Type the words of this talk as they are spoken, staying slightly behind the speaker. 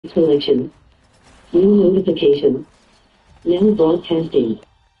Selection. New notification. Now broadcasting.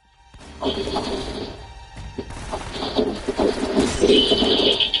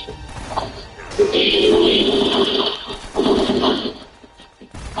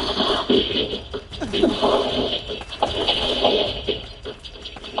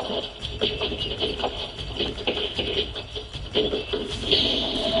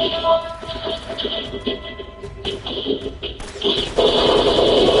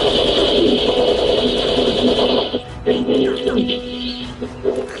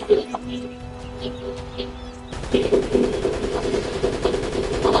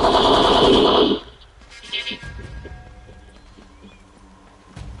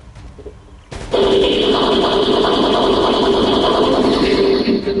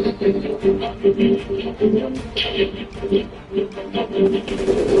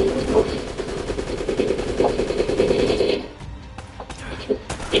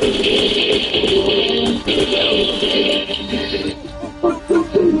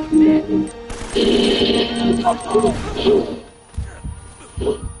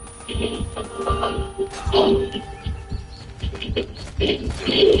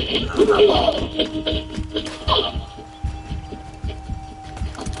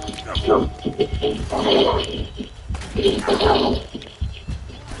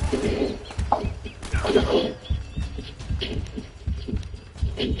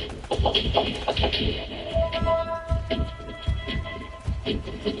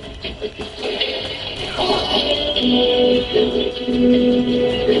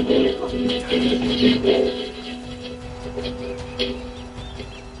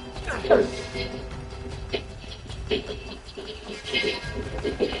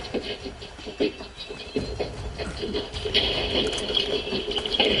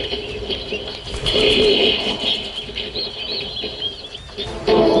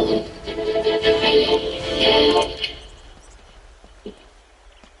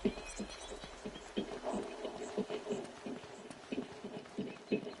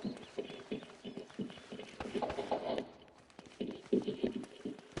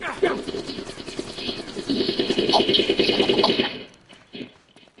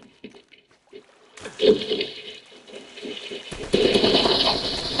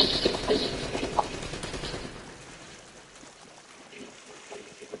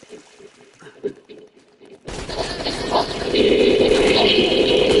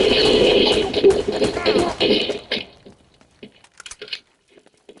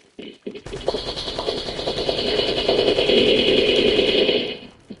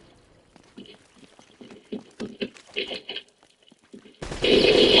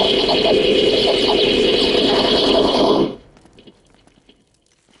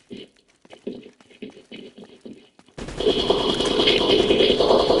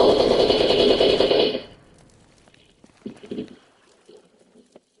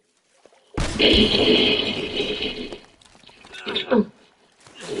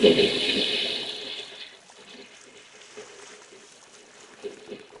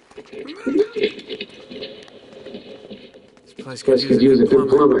 This place could use a good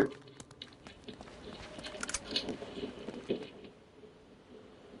plumber.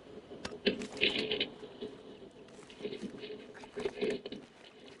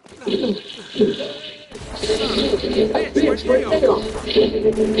 Bitch, where'd they go?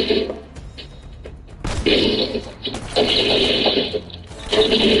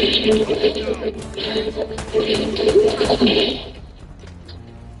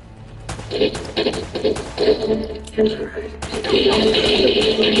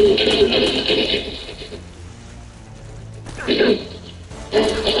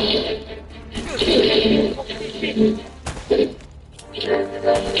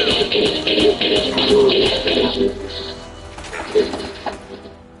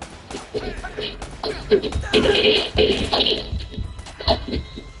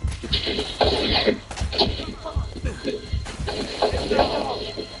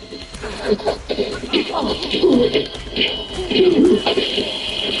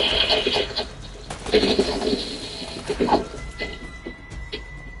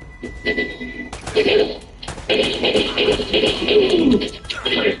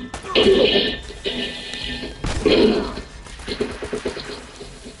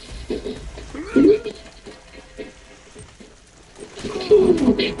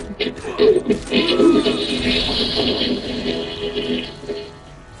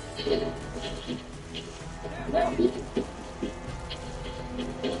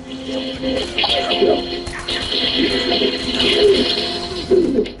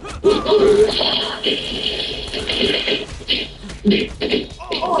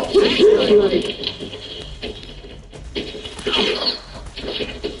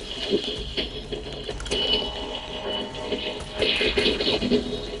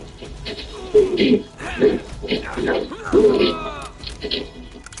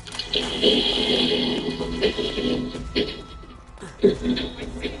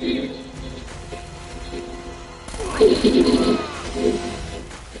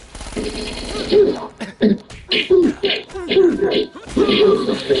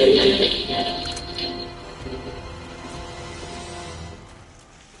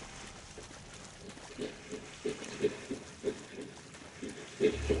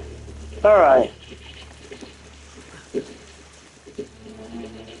 All right.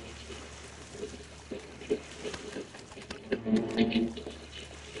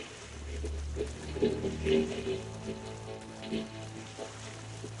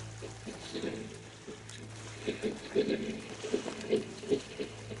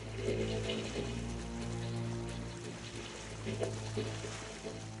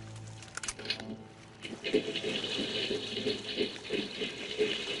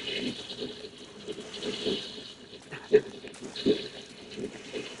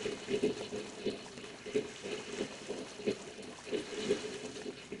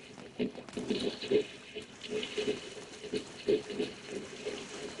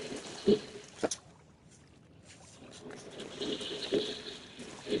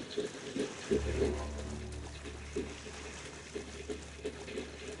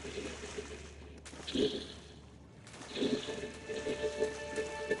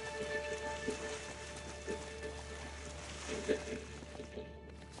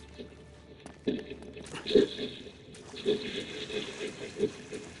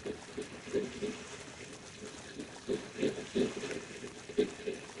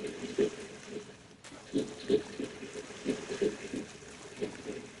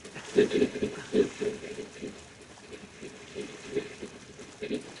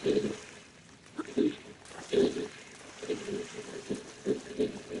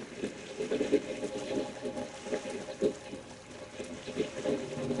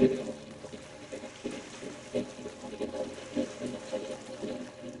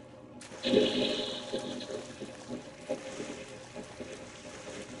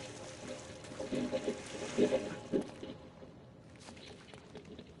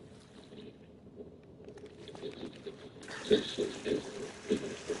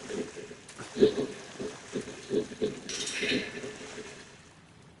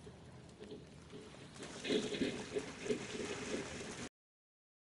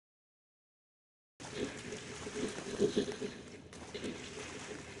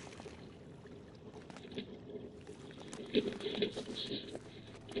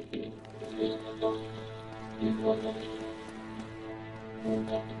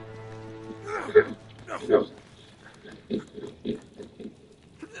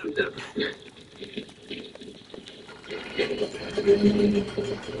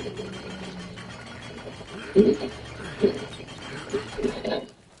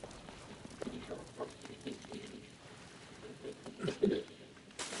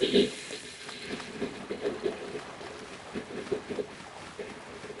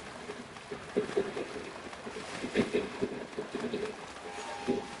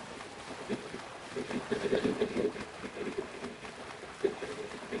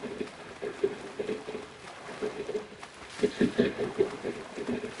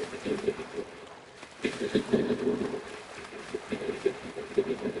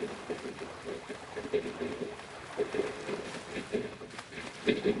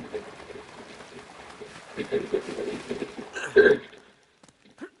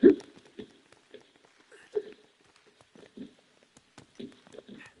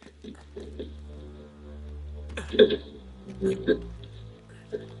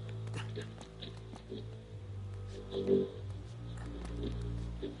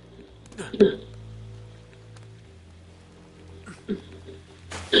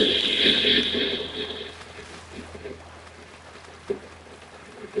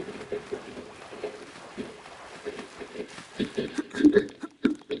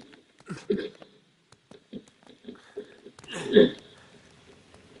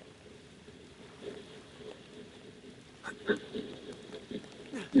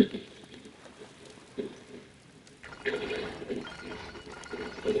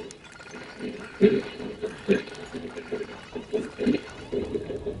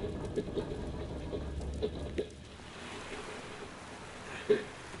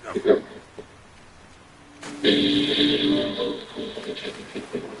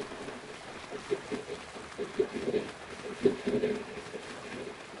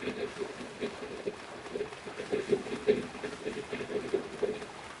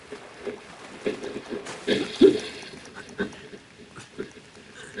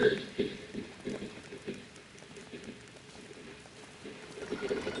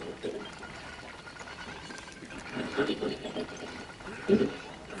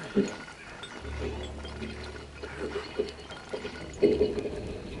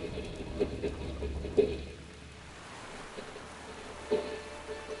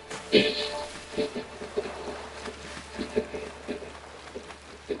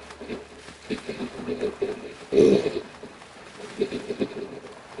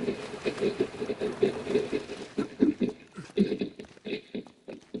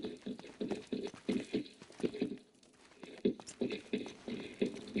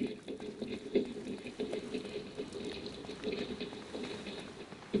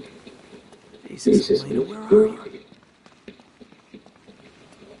 Jesus, Elena, where are you?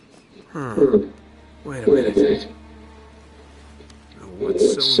 Wait a minute. Now,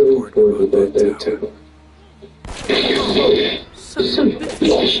 what's so important about that tower? Son of a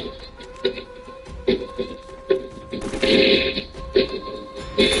bitch!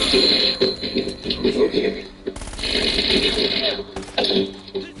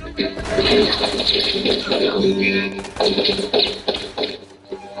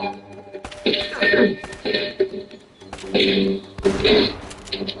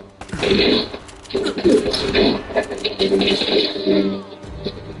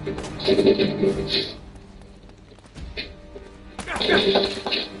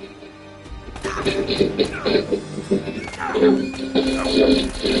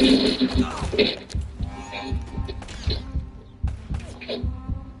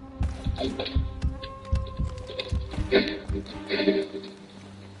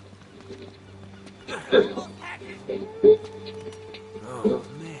 Oh,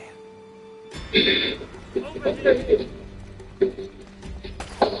 man.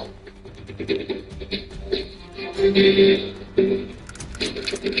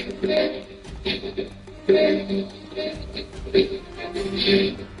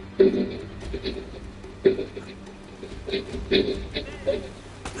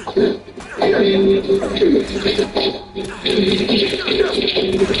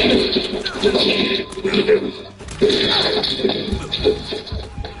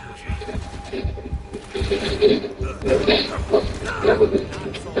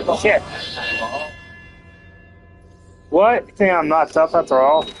 Shit. What? You think I'm not tough after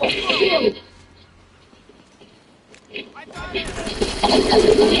all?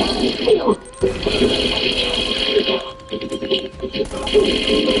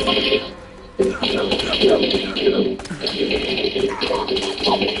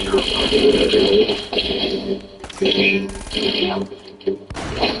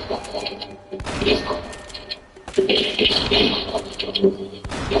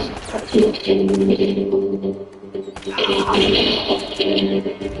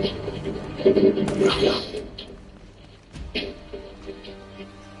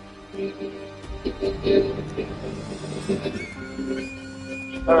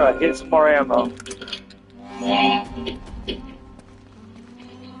 Alright, get some more ammo.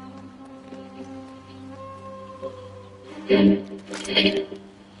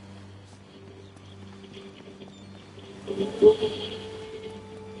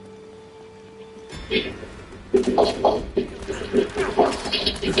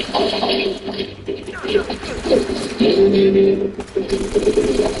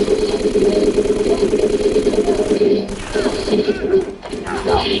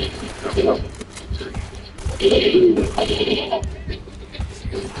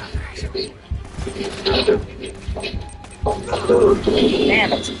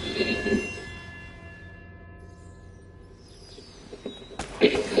 Damn it.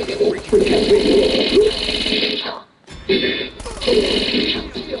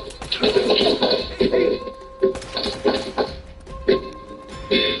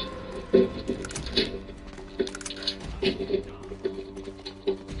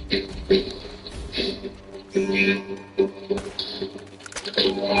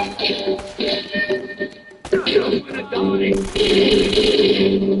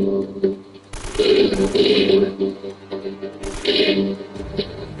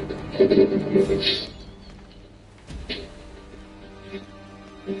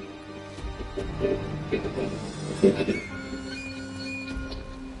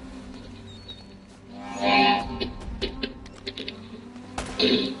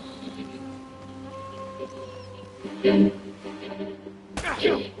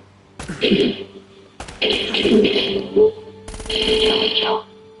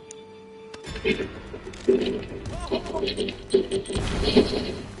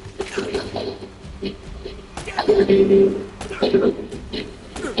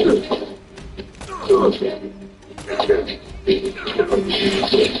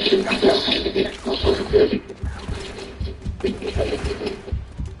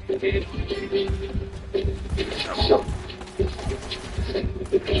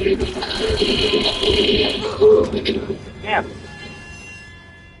 Oh my god. Damn.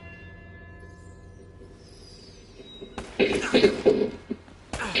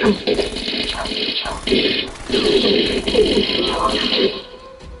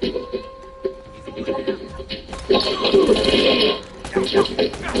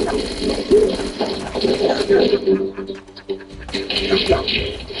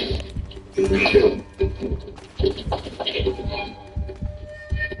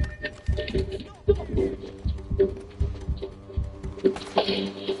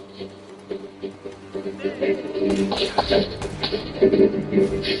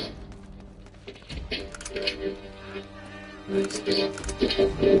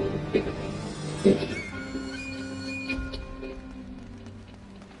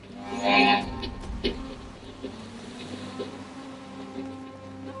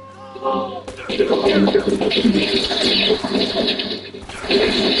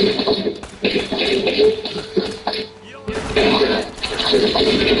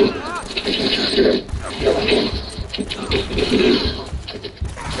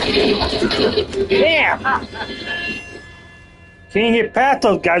 Damn! Can't get past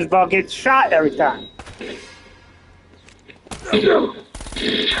those guys without getting shot every time.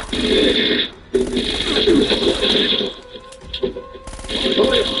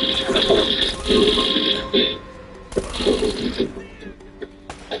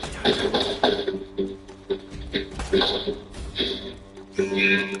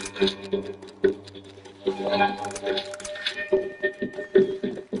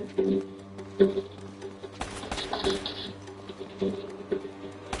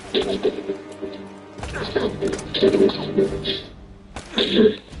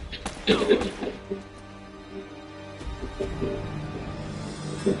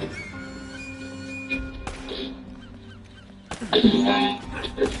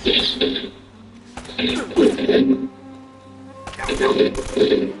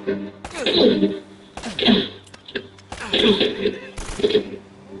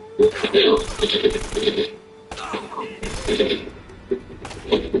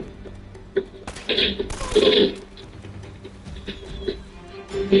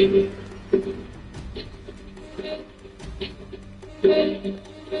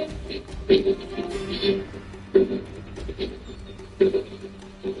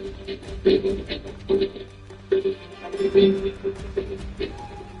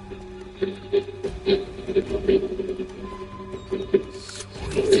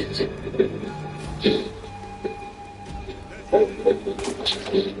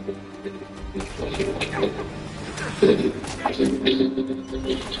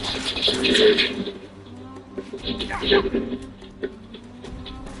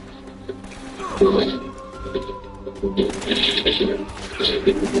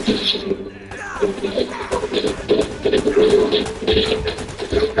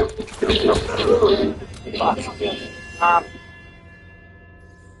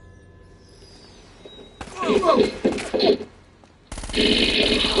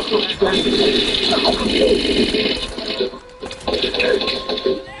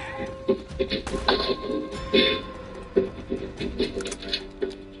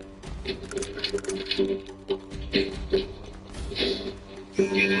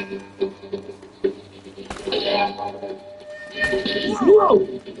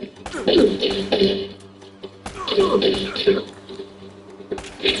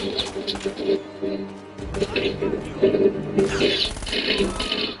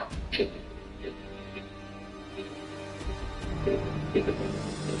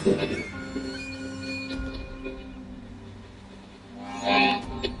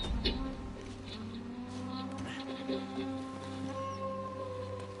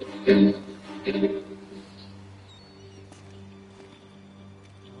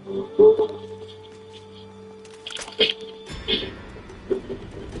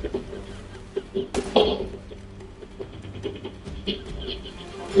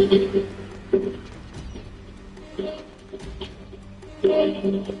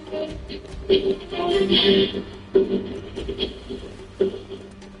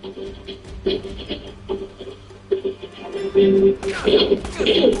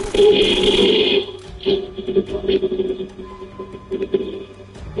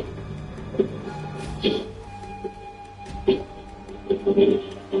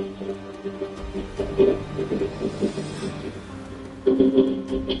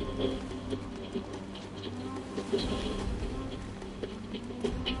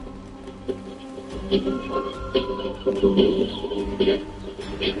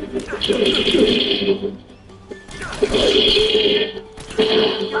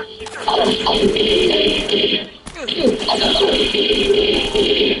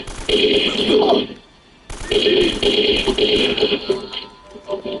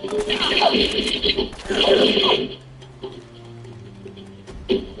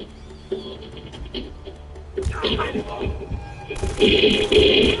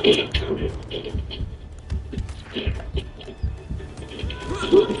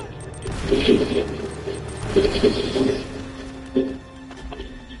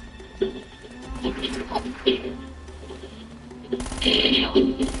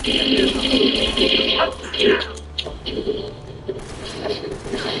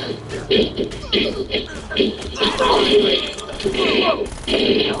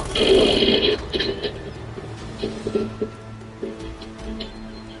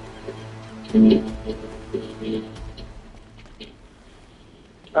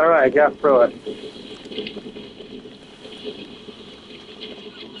 All right, I got through it.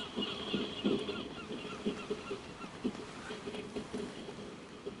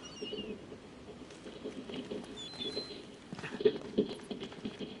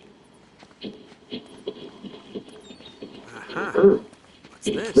 Aha. What's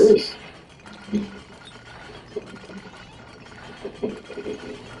this?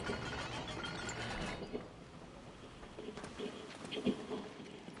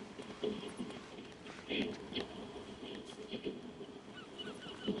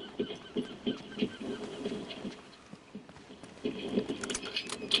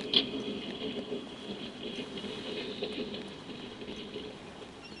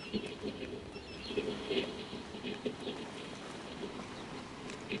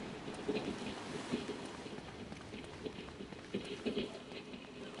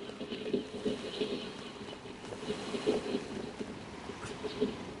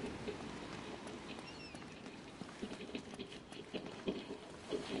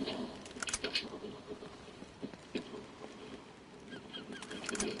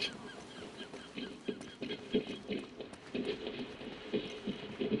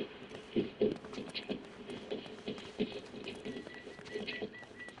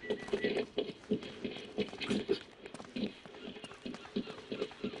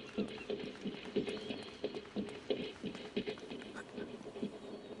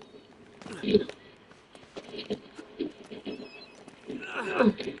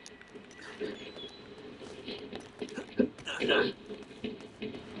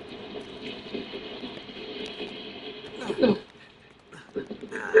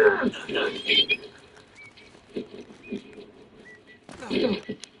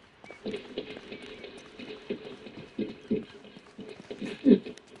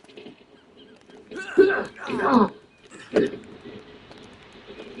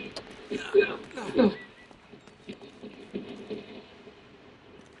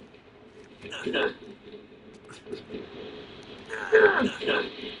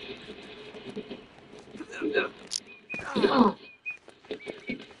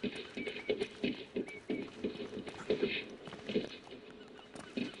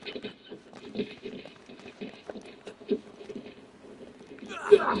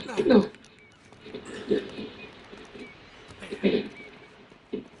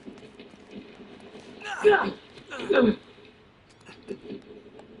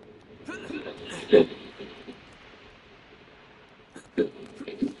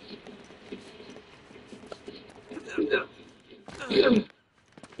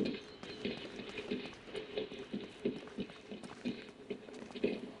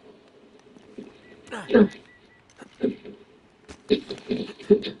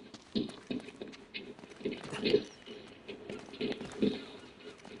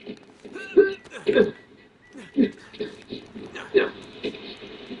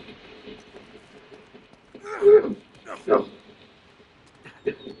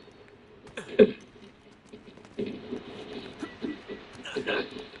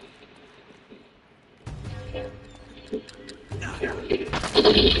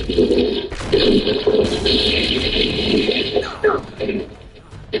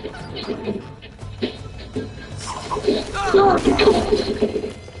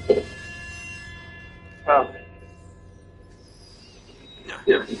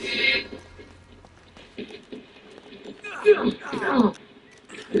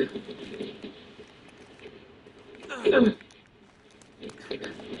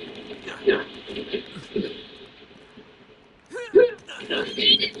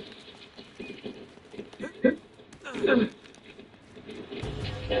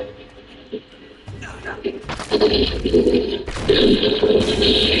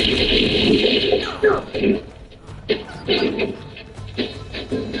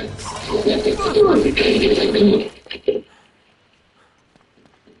 Oh.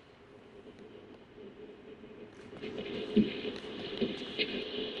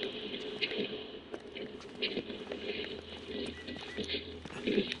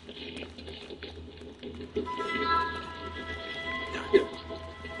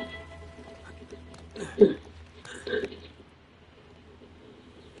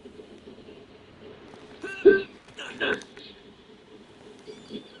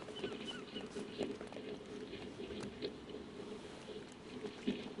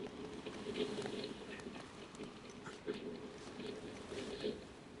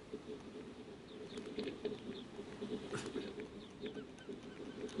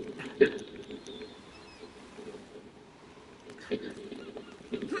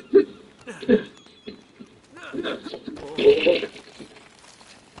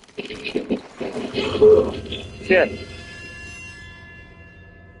 Shit.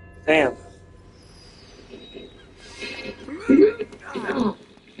 Damn.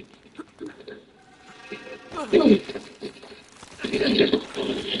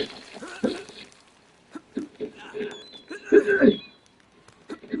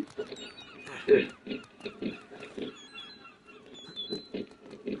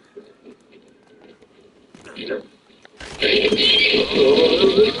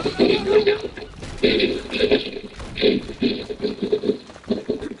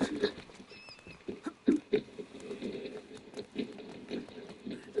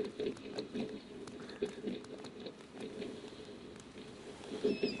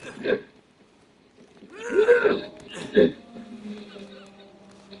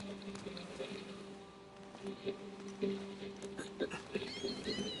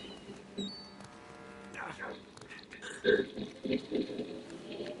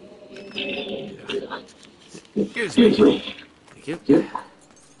 Excuse me. Thank you.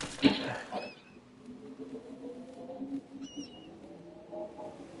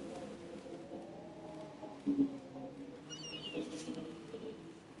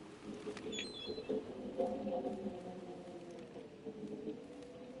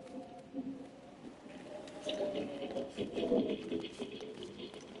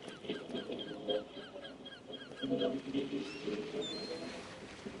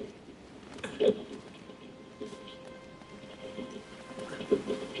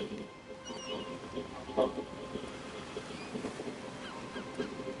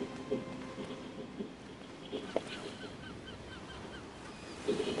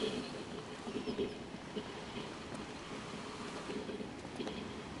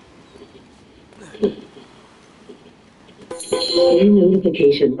 New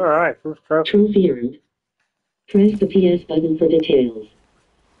notification. Alright, first trophy. Trophy earned. Press the PS button for details.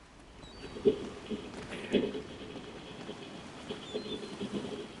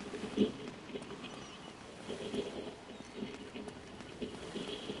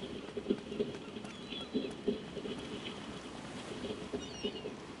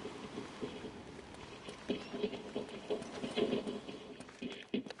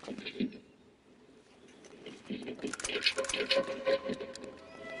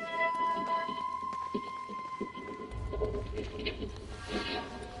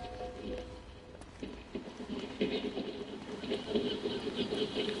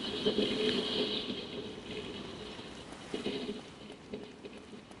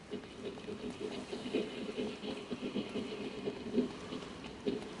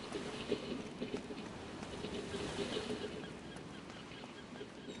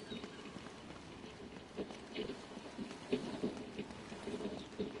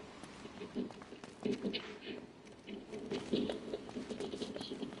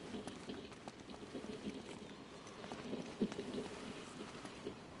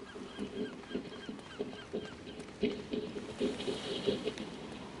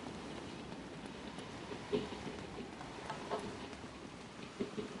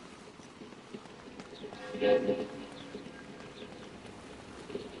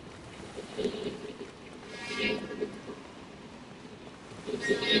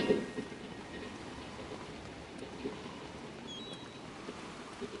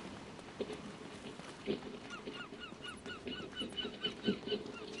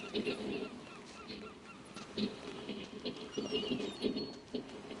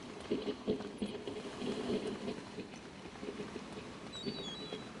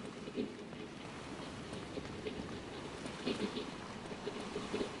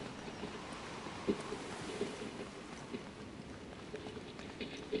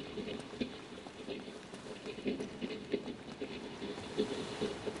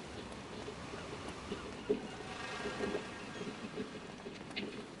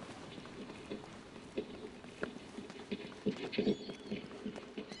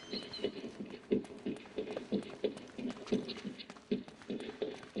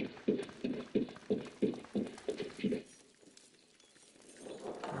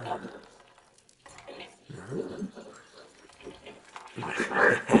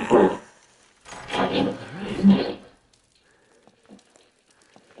 The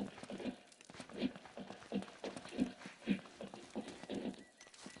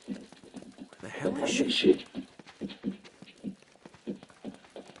hell is she?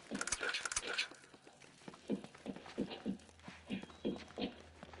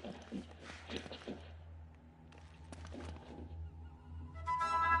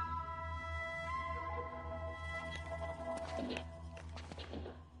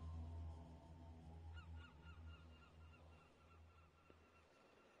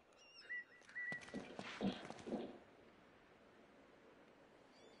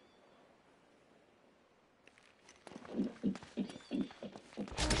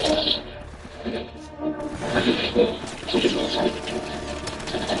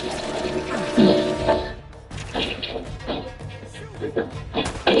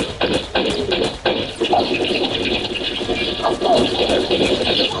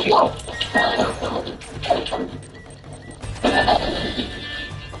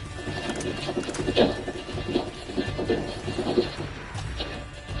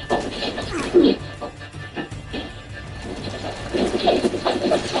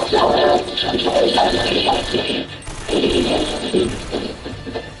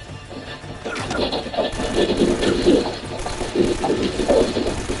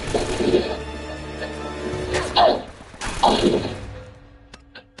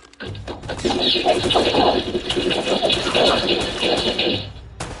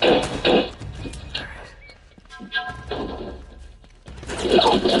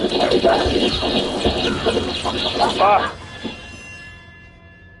 Ah!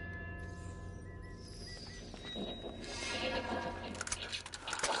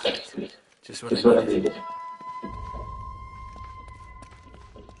 Just what Just I what I needed. needed.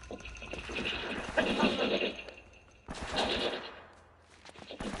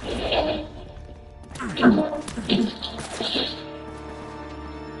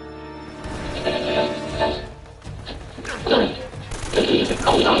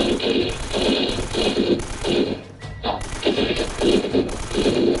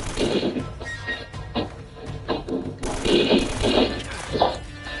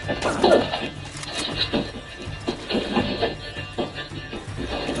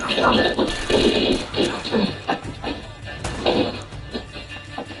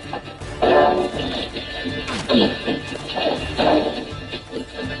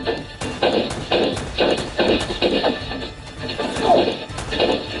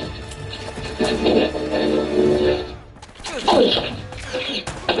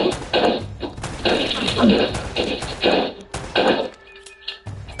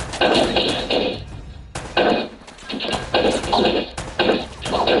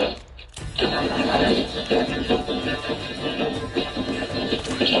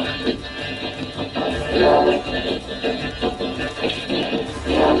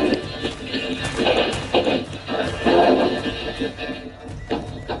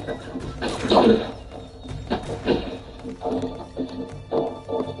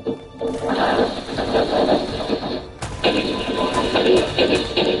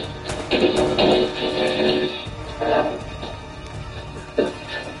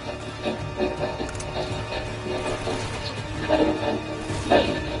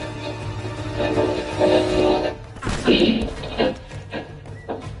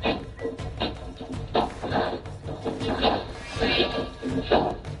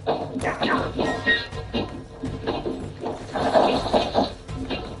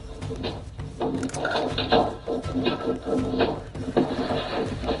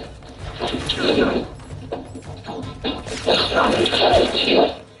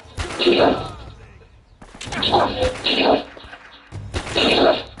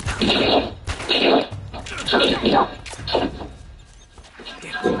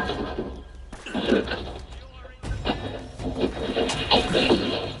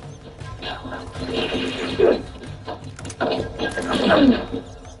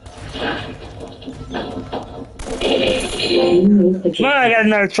 Come on, I got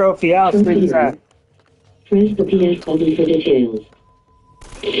another trophy. I'll freak that. Press the PS button for details.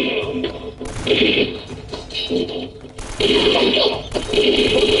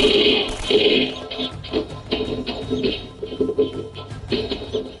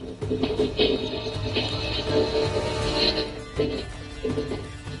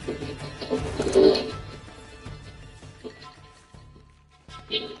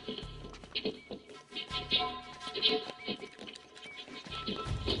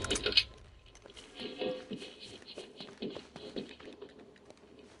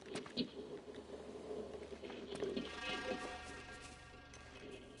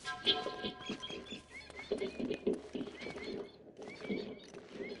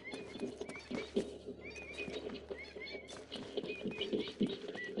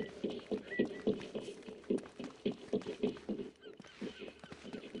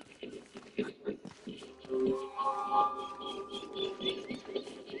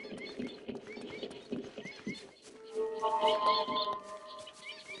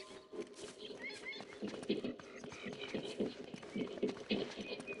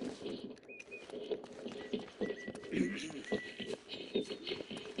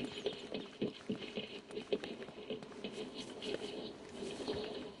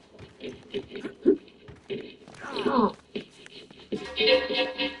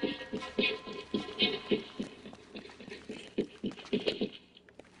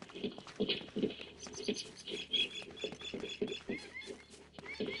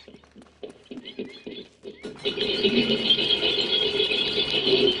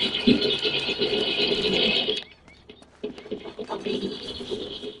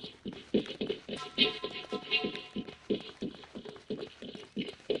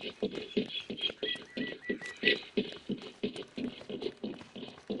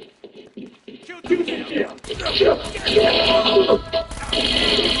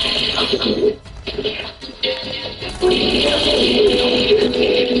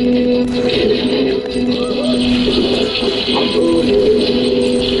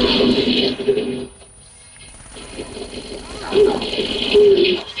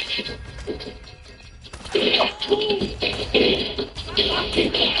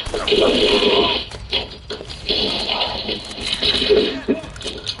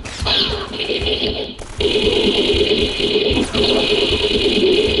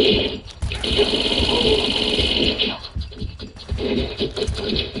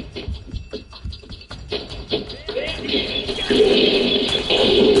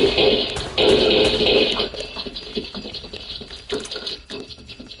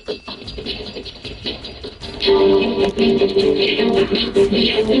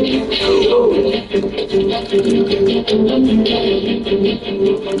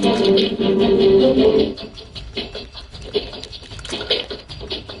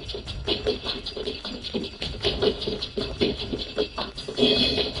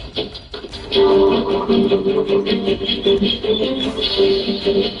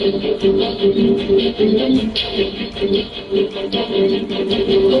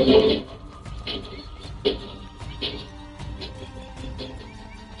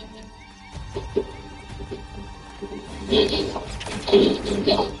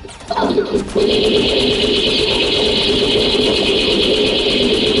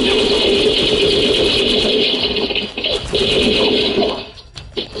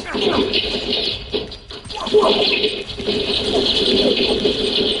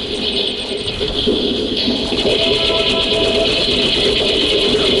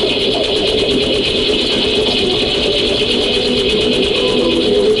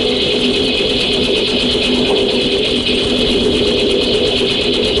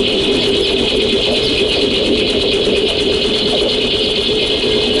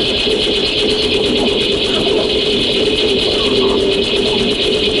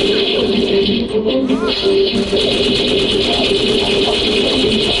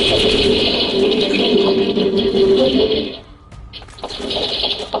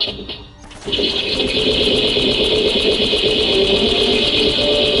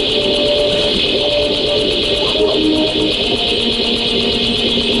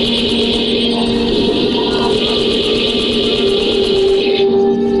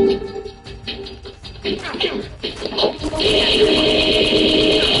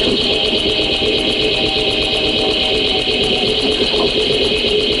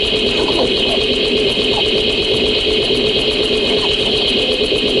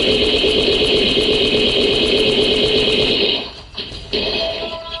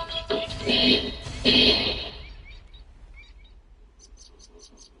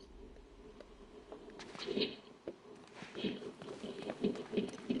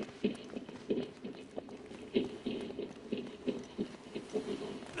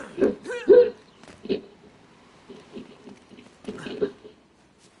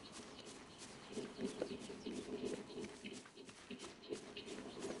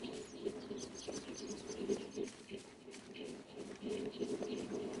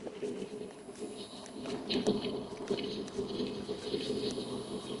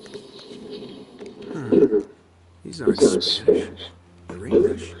 These aren't Spanish. They're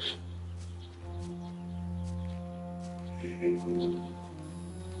English.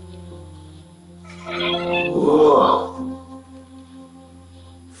 Whoa.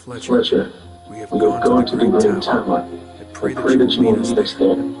 Fletcher, we have gone to the Great Tower. I pray that you will meet us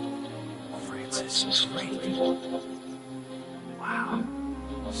there. Francis Drake. Wow.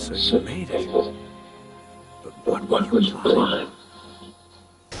 So you made it. But what were you planning?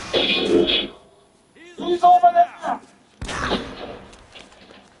 He's over there!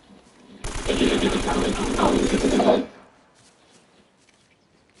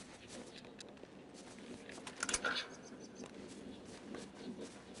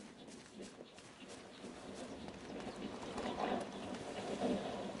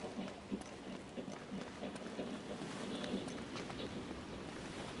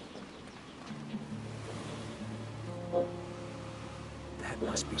 That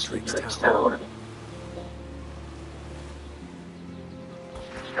must be Drake's tower.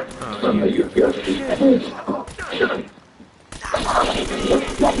 Oh, you got it.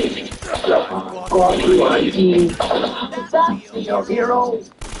 That's your hero!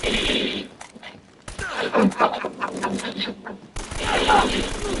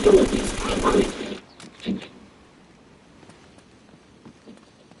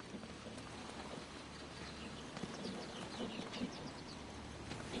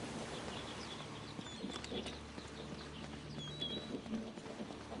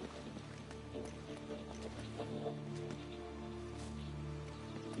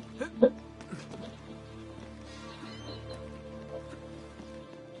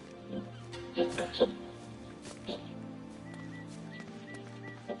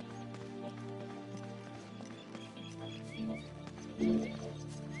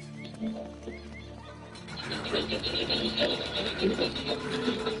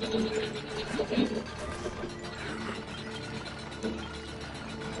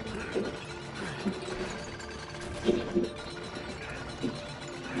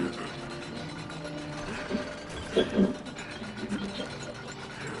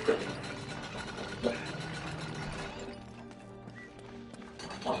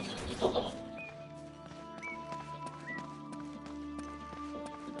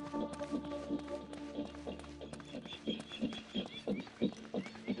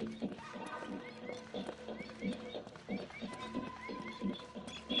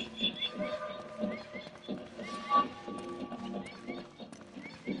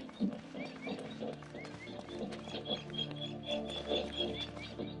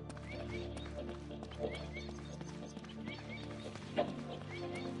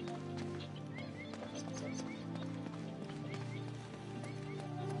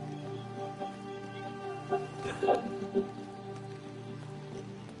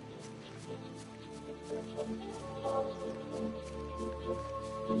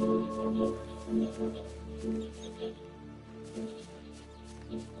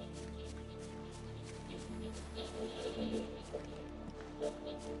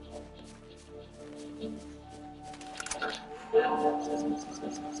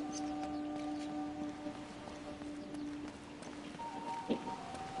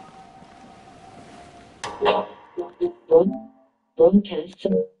 Broadcasts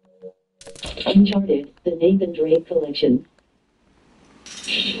Uncharted, the Nathan Drake collection.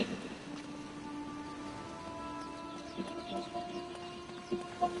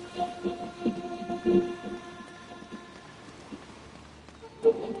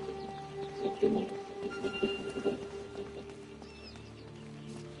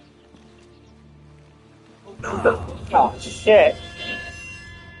 Oh, shit.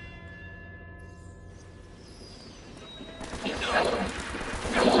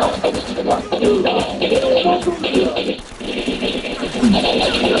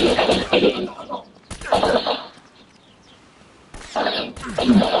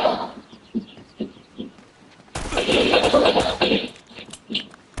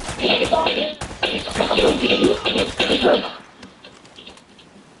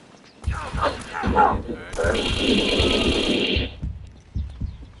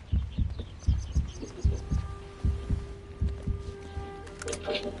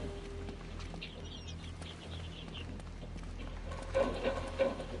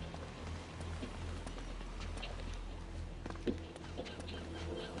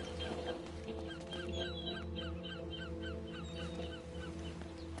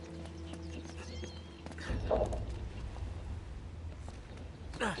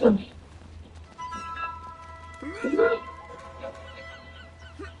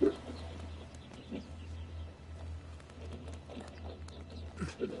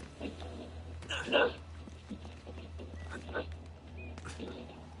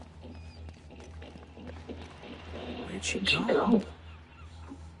 Where'd she go?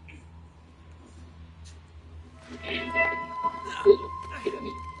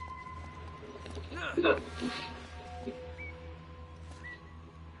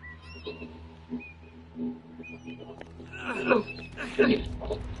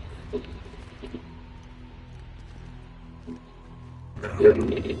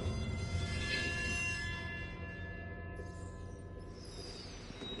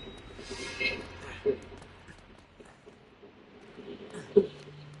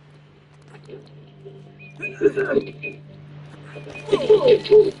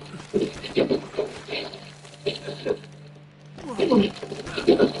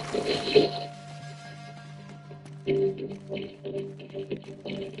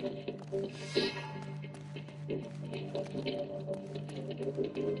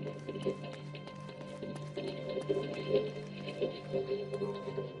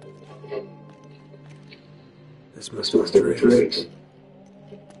 This must be The Drakes.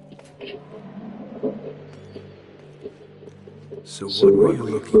 So So what were you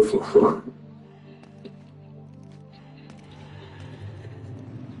looking for?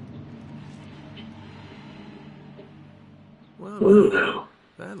 Well, Well, now,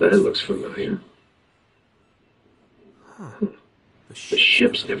 that that looks... looks familiar. The The ship...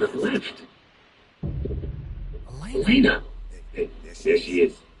 ship's never left. Elena! Elena. There she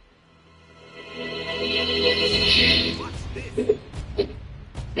is.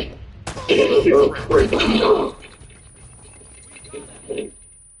 Oh, frick. No.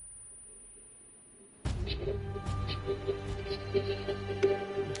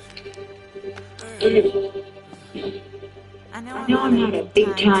 I know I'm not a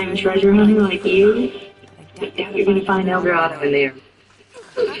big-time treasure hunter like you. I doubt you're gonna find El Dorado in there.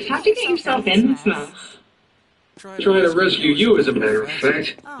 How'd you get yourself in this mess? Trying to rescue you, as a matter of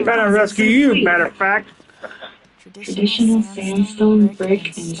fact. Trying to rescue you, matter of fact. Traditional sandstone, brick,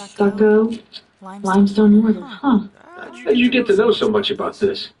 and stucco, limestone mortar, huh? How did you get to know so much about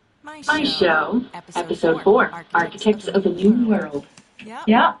this? My show, Episode 4, Architects of a New World.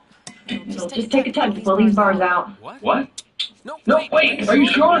 Yeah, it'll just take a tug to pull these bars out. What? No, wait, are you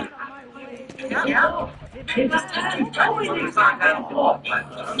sure? Yeah.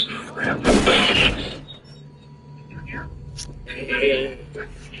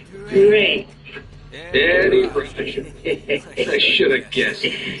 Great. Anyway, I should have guessed.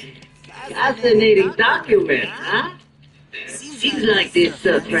 Fascinating document, huh? Seems like this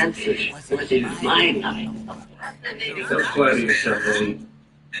Francis was in my line. Don't flatter yourself, Eddie.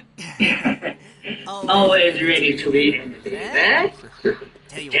 Always ready to eat anything, eh?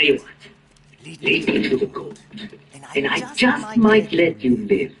 Tell you what, lead me to the gold, and I just might let you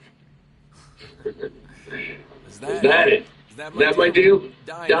live. Is that it? Is that my deal?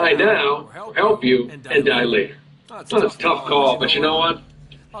 Die now, or help you, and die later. Well, it's a tough call, but you know what?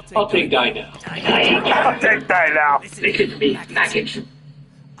 I'll take die now. I'll take die now. Listen to me, maggots.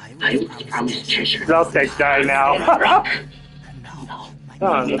 I was promised treasure. I'll take die now.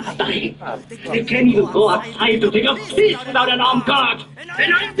 They can't even go outside to take a piss without an armed guard.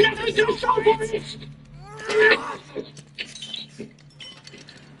 And I've never do so for it.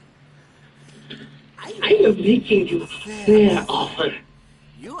 I am making you a fair offer.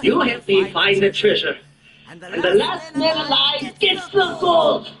 You help me find the treasure. And the last man alive gets the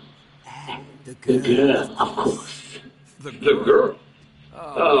gold. The girl, of course. The girl?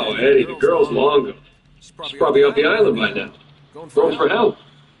 Oh, Eddie, the girl's long gone. She's probably off the island by now. Going for help.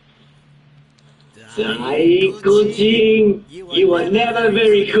 Jing, you were never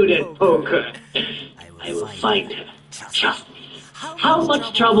very good at poker. I will find her. Trust me. How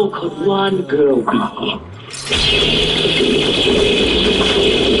much trouble could one girl be?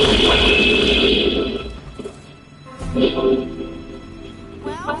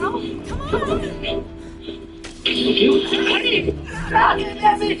 Well, come on. You Eddie! Damn it!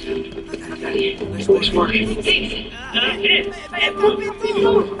 Where's Mark?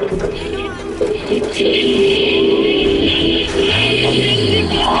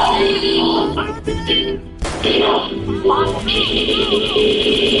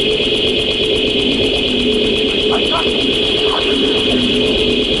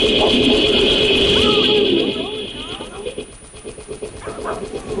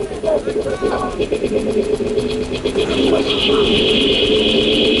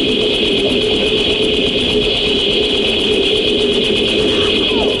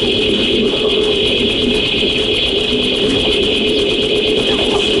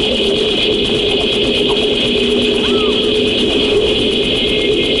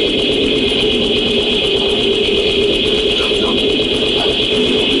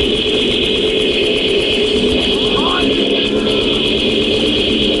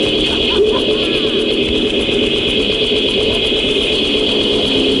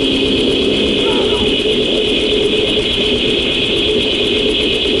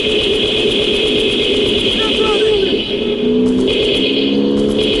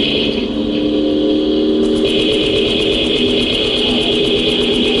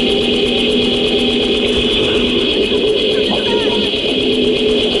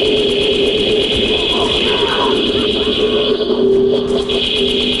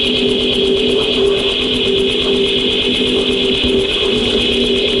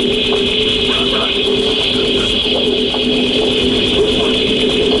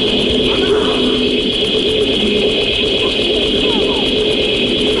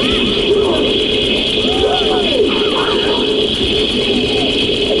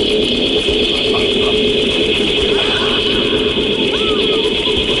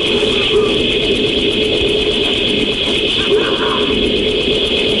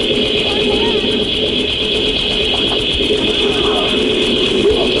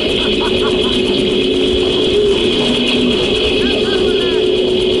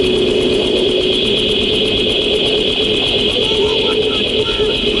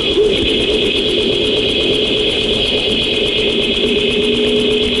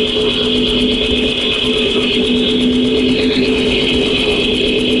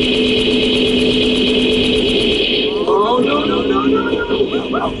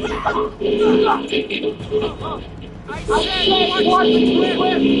 I said watch the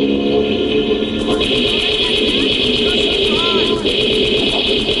clip.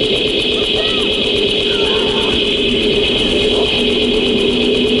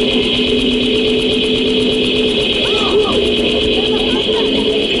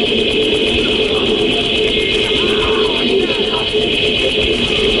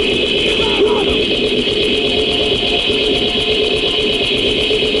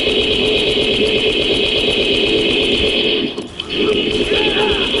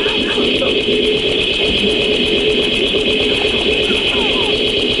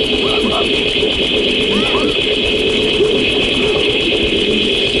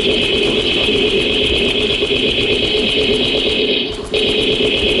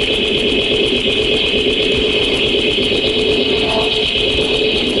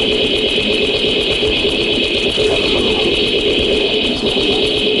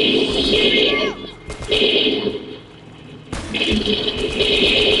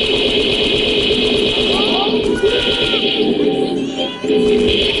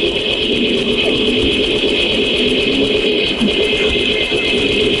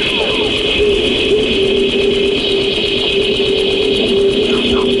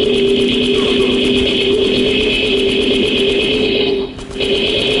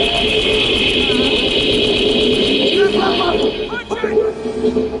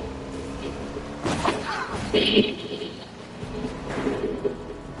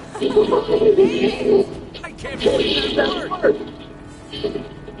 I can't believe that worked.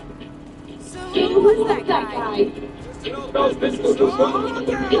 So who was that guy?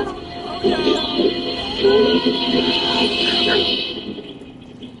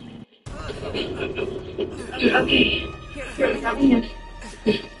 Okay. Here, coming in.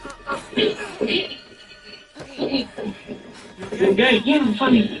 Okay? Yeah, I'm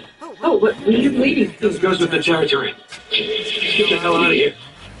fine. Oh, what are you bleeding? This goes with the territory. Let's get the hell out of here.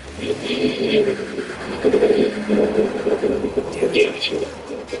 Damn it.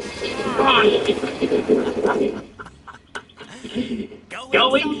 Come on.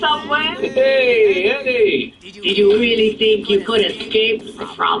 Going somewhere? Hey, Eddie. Did you really think you could escape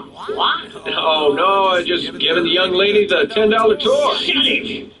from what? Oh, no, I just given the young lady the $10 tour. Shut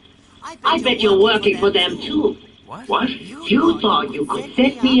it! I bet you're working for them too. What? You thought you could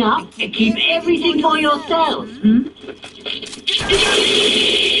set me up and keep everything for yourself, hmm?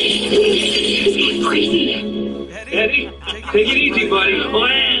 Crazy. Eddie, take it easy, buddy.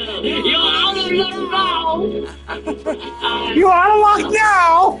 Well, you're out of luck now. You out of luck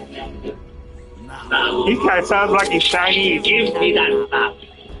now? Now, He kind of sounds like he's Chinese. give me that map.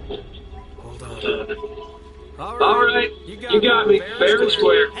 All right, you got me. Fair and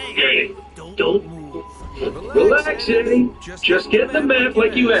square. Hey, don't move. Relax, Eddie. Just get the map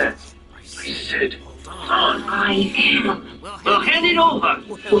like you asked. I said, I am. Well, hand it over.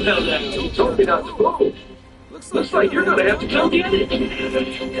 well, now, you told me not to move. Looks like you're gonna have to come get it.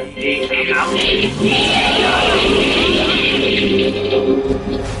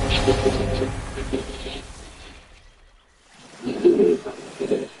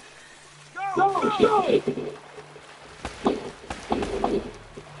 Go, go!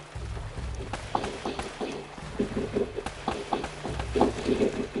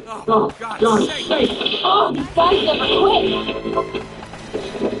 Oh, God's sake. Oh, these guys never quit.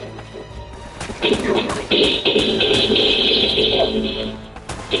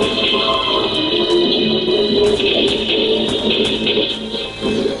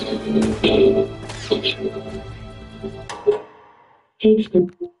 Thanks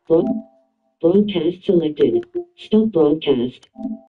for broadcast selected. Stop broadcast.